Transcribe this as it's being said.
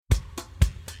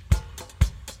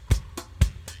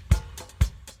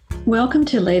Welcome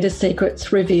to Leader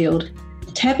Secrets Revealed,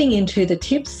 tapping into the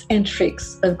tips and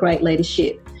tricks of great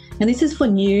leadership. And this is for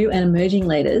new and emerging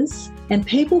leaders and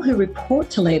people who report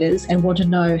to leaders and want to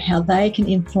know how they can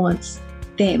influence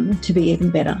them to be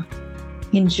even better.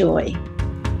 Enjoy.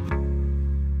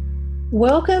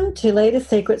 Welcome to Leader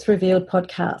Secrets Revealed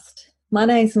podcast. My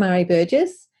name's Mari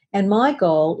Burgess, and my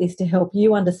goal is to help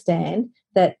you understand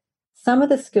that some of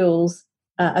the skills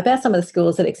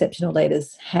that exceptional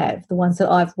leaders have, the ones that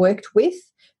I've worked with,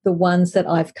 the ones that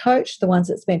I've coached, the ones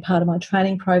that's been part of my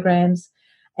training programs,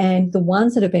 and the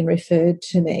ones that have been referred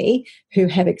to me who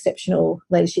have exceptional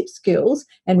leadership skills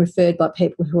and referred by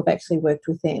people who have actually worked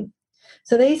with them.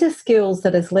 So these are skills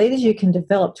that as leaders you can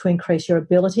develop to increase your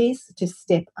abilities to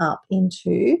step up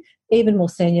into even more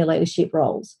senior leadership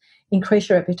roles, increase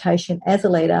your reputation as a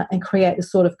leader, and create the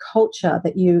sort of culture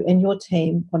that you and your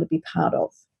team want to be part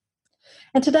of.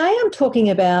 And today I'm talking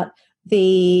about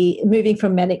the moving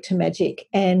from manic to magic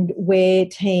and where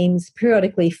teams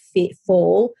periodically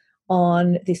fall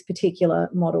on this particular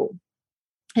model.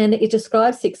 And it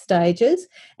describes 6 stages,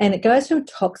 and it goes from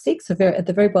toxic, so at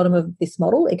the very bottom of this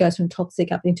model, it goes from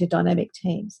toxic up into dynamic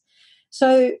teams.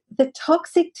 So the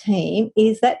toxic team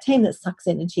is that team that sucks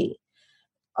energy.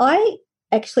 I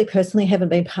actually personally haven't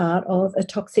been part of a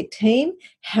toxic team.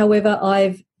 However,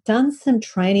 I've done some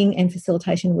training and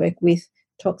facilitation work with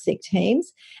toxic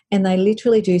teams, and they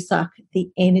literally do suck the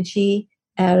energy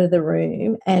out of the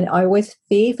room. And I always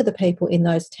fear for the people in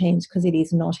those teams because it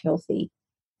is not healthy.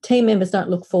 Team members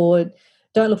don't look forward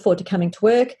to coming to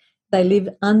work. They live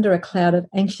under a cloud of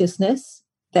anxiousness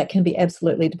that can be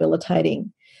absolutely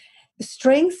debilitating. The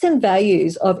strengths and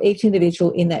values of each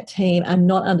individual in that team are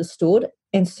not understood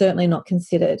and certainly not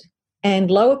considered.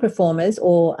 And lower performers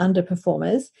or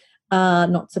underperformers are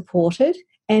not supported.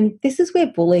 And this is where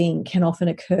bullying can often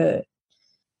occur.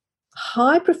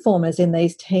 High performers in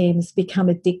these teams become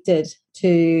addicted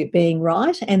to being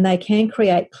right, and they can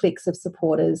create cliques of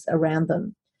supporters around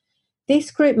them.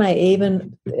 This group may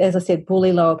even, as I said,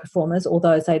 bully lower performers or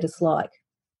those they dislike.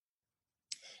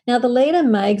 Now, the leader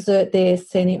may exert their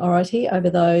seniority over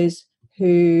those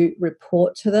who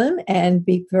report to them and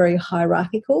be very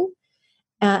hierarchical,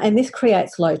 and this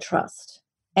creates low trust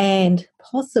and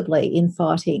possibly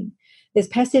infighting. There's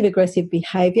passive-aggressive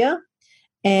behaviour,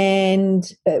 and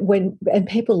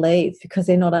people leave because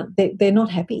they're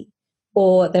not happy,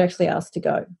 or they're actually asked to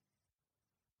go.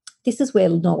 This is where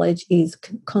knowledge is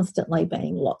constantly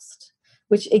being lost,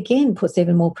 which again puts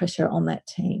even more pressure on that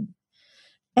team.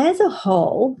 As a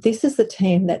whole, this is the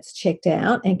team that's checked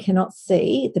out and cannot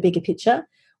see the bigger picture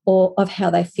or of how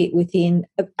they fit within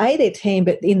their team,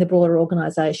 but in the broader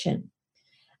organisation.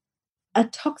 A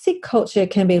toxic culture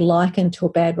can be likened to a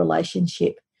bad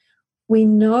relationship. We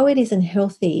know it isn't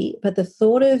healthy, but the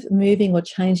thought of moving or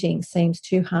changing seems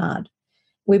too hard.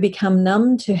 We become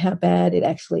numb to how bad it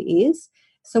actually is,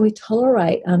 so we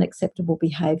tolerate unacceptable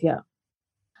behaviour.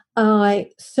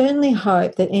 I certainly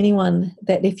hope that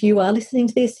if you are listening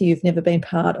to this, you've never been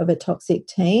part of a toxic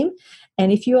team,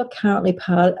 and if you are currently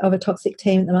part of a toxic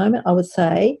team at the moment, I would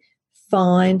say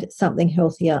find something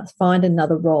healthier, find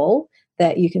another role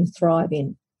that you can thrive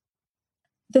in.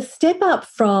 The step up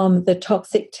from the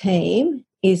toxic team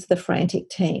is the frantic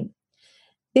team.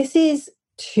 This is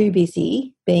too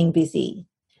busy being busy,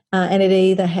 and it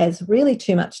either has really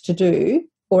too much to do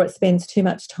or it spends too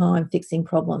much time fixing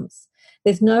problems.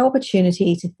 There's no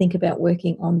opportunity to think about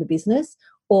working on the business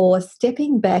or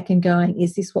stepping back and going,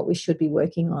 is this what we should be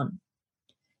working on?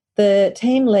 The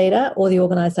team leader or the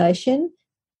organisation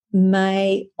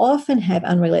may often have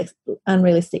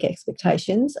unrealistic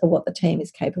expectations of what the team is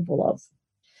capable of.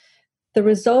 The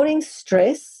resulting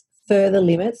stress further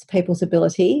limits people's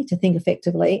ability to think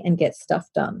effectively and get stuff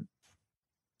done.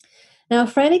 Now, a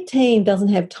frantic team doesn't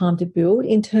have time to build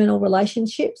internal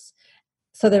relationships,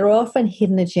 so there are often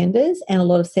hidden agendas and a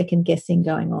lot of second guessing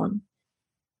going on.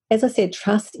 As I said,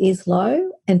 trust is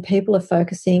low and people are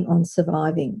focusing on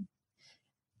surviving.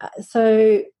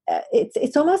 So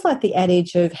it's almost like the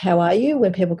adage of how are you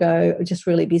when people go just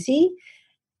really busy.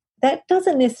 That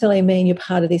doesn't necessarily mean you're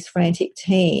part of this frantic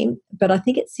team, but I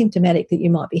think it's symptomatic that you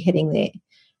might be heading there.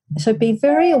 So be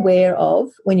very aware of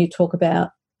when you talk about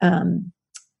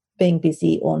being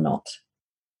busy or not.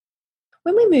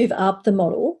 When we move up the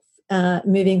model,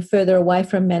 moving further away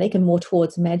from manic and more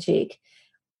towards magic,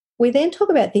 we then talk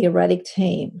about the erratic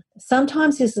team.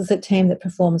 Sometimes this is a team that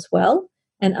performs well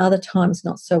and other times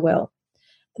not so well.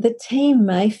 The team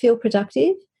may feel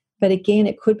productive, but again,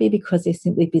 it could be because they're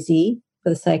simply busy for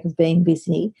the sake of being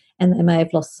busy and they may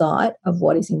have lost sight of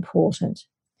what is important.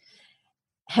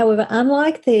 However,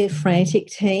 unlike the frantic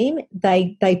team,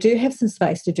 they do have some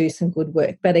space to do some good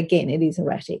work, but again, it is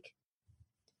erratic.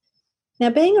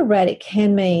 Now, being erratic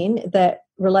can mean that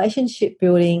relationship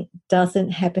building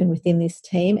doesn't happen within this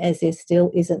team as there still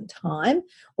isn't time,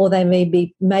 or there may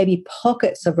be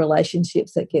pockets of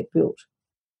relationships that get built.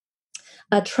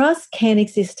 Trust can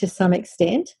exist to some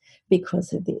extent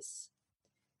because of this,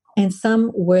 and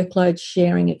some workload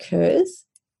sharing occurs,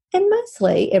 and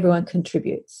mostly everyone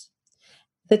contributes.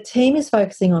 The team is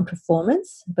focusing on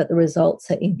performance, but the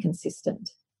results are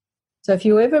inconsistent. So if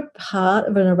you're ever part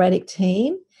of an erratic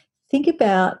team, think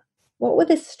about what were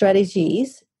the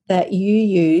strategies that you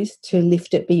used to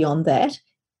lift it beyond that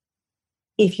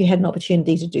if you had an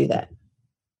opportunity to do that.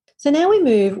 So now we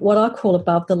move what I call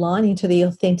above the line into the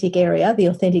authentic area, the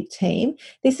authentic team.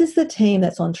 This is the team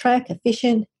that's on track,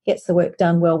 efficient, gets the work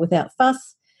done well without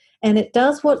fuss, and it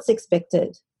does what's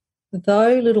expected,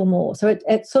 though little more. So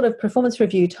at sort of performance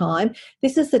review time,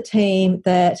 this is the team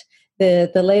that the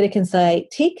leader can say,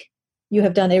 tick, you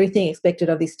have done everything expected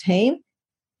of this team.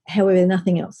 However,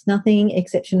 nothing else, nothing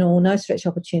exceptional, no stretch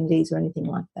opportunities or anything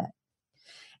like that.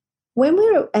 When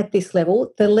we're at this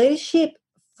level, the leadership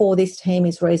for this team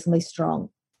is reasonably strong.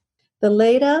 The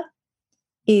leader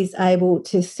is able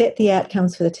to set the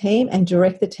outcomes for the team and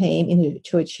direct the team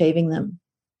into achieving them.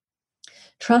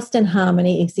 Trust and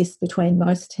harmony exists between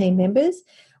most team members.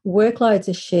 Workloads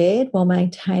are shared while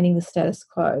maintaining the status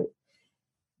quo.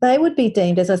 They would be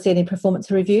deemed, as I said, in performance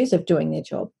reviews of doing their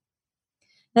job.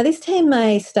 Now, this team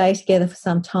may stay together for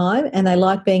some time and they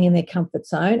like being in their comfort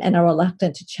zone and are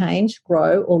reluctant to change,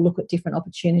 grow, or look at different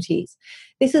opportunities.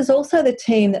 This is also the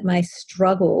team that may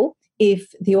struggle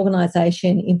if the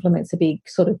organisation implements a big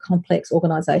sort of complex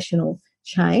organisational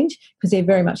change because they're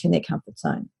very much in their comfort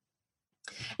zone.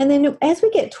 And then as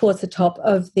we get towards the top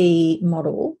of the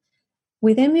model,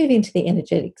 we then move into the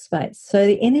energetic space. So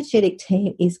the energetic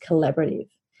team is collaborative.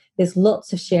 There's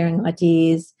lots of sharing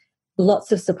ideas,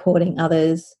 lots of supporting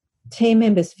others. Team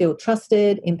members feel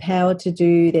trusted, empowered to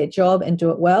do their job and do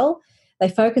it well. They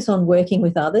focus on working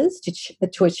with others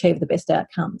to achieve the best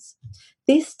outcomes.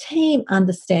 This team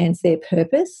understands their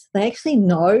purpose. They actually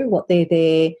know what they're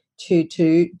there to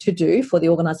do for the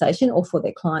organisation or for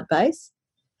their client base.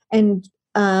 And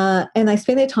they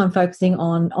spend their time focusing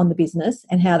on the business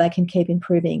and how they can keep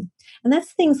improving. And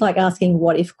that's things like asking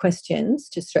what-if questions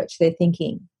to stretch their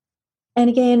thinking. And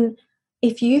again,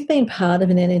 if you've been part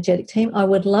of an energetic team, I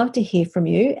would love to hear from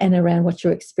you and around what you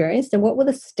experienced and what were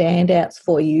the standouts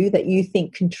for you that you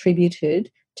think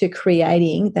contributed to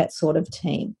creating that sort of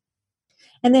team.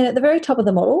 And then at the very top of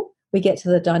the model, we get to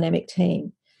the dynamic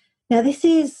team. Now, this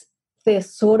is the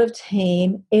sort of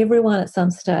team everyone at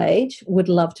some stage would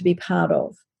love to be part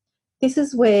of. This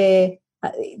is where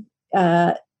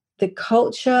the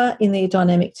culture in the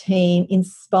dynamic team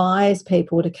inspires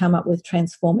people to come up with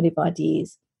transformative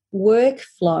ideas. Work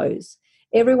flows.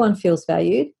 Everyone feels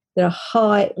valued. There are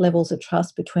high levels of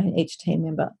trust between each team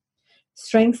member.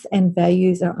 Strengths and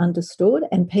values are understood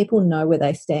and people know where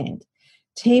they stand.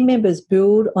 Team members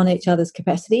build on each other's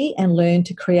capacity and learn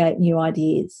to create new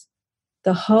ideas.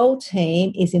 The whole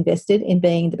team is invested in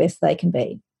being the best they can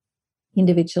be,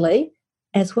 individually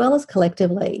as well as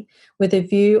collectively, with a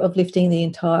view of lifting the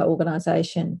entire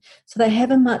organisation. So they have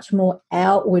a much more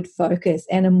outward focus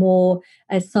and a more,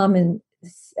 as Simon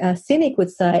Sinek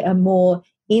would say, a more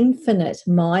infinite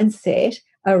mindset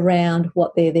around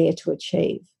what they're there to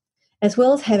achieve. As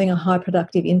well as having a high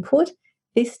productive input,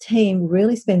 this team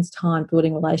really spends time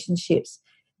building relationships.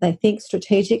 They think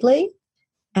strategically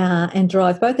and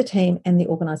drive both the team and the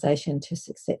organisation to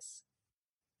success.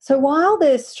 So while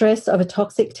the stress of a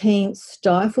toxic team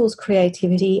stifles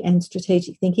creativity and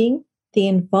strategic thinking, the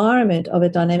environment of a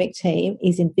dynamic team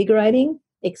is invigorating,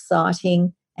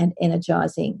 exciting, and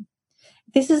energising.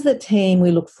 This is the team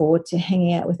we look forward to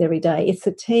hanging out with every day. It's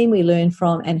the team we learn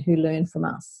from and who learn from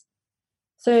us.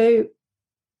 So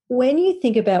when you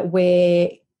think about where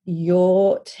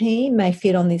your team may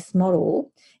fit on this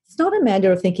model, it's not a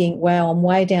matter of thinking, wow, I'm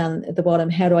way down at the bottom,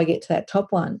 how do I get to that top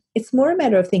one? It's more a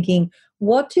matter of thinking,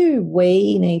 what do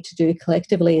we need to do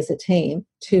collectively as a team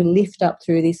to lift up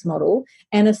through this model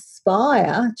and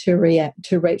aspire to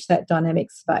reach that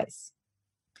dynamic space?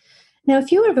 Now,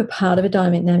 if you're ever part of a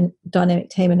dynamic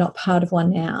team and not part of one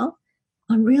now,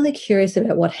 I'm really curious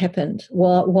about what happened.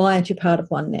 Why aren't you part of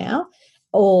one now?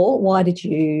 Or why did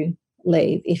you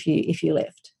leave if you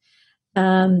left?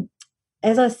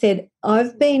 As I said,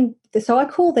 so I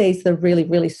call these the really,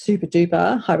 really super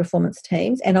duper high performance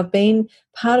teams, and I've been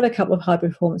part of a couple of high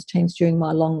performance teams during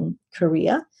my long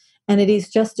career, and it is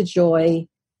just a joy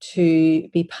to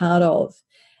be part of.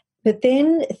 But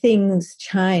then things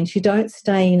change. You don't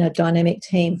stay in a dynamic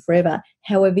team forever.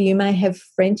 However, you may have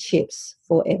friendships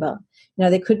forever. You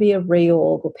know, there could be a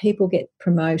reorg, or people get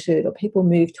promoted, or people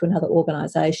move to another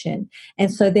organisation.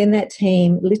 And so then that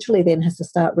team literally then has to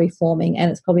start reforming, and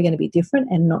it's probably going to be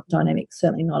different and not dynamic,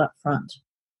 certainly not up front.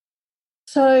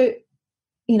 So,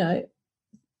 you know,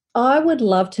 I would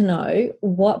love to know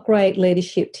what great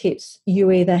leadership tips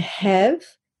you either have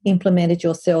implemented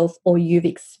yourself or you've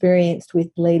experienced with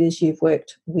leaders you've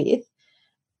worked with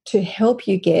to help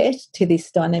you get to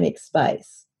this dynamic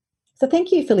space. So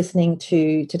thank you for listening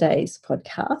to today's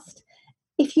podcast.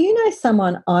 If you know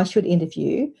someone I should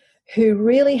interview who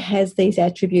really has these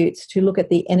attributes to look at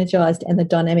the energized and the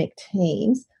dynamic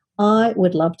teams, I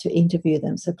would love to interview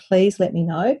them. So please let me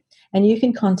know. And you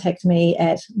can contact me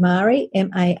at Mari,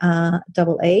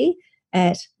 M-A-R-E-E,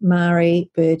 at Mari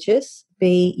Burgess,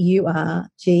 BURGESS.com.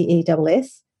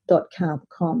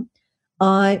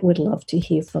 I would love to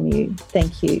hear from you.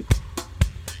 Thank you.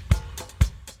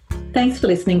 Thanks for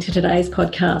listening to today's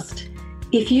podcast.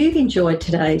 If you've enjoyed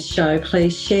today's show,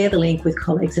 please share the link with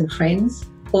colleagues and friends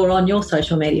or on your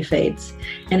social media feeds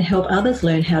and help others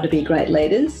learn how to be great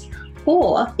leaders.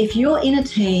 Or if you're in a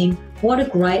team, what a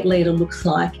great leader looks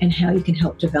like and how you can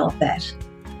help develop that.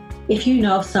 If you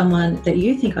know of someone that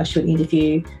you think I should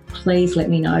interview, please let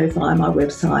me know via my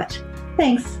website.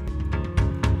 Thanks.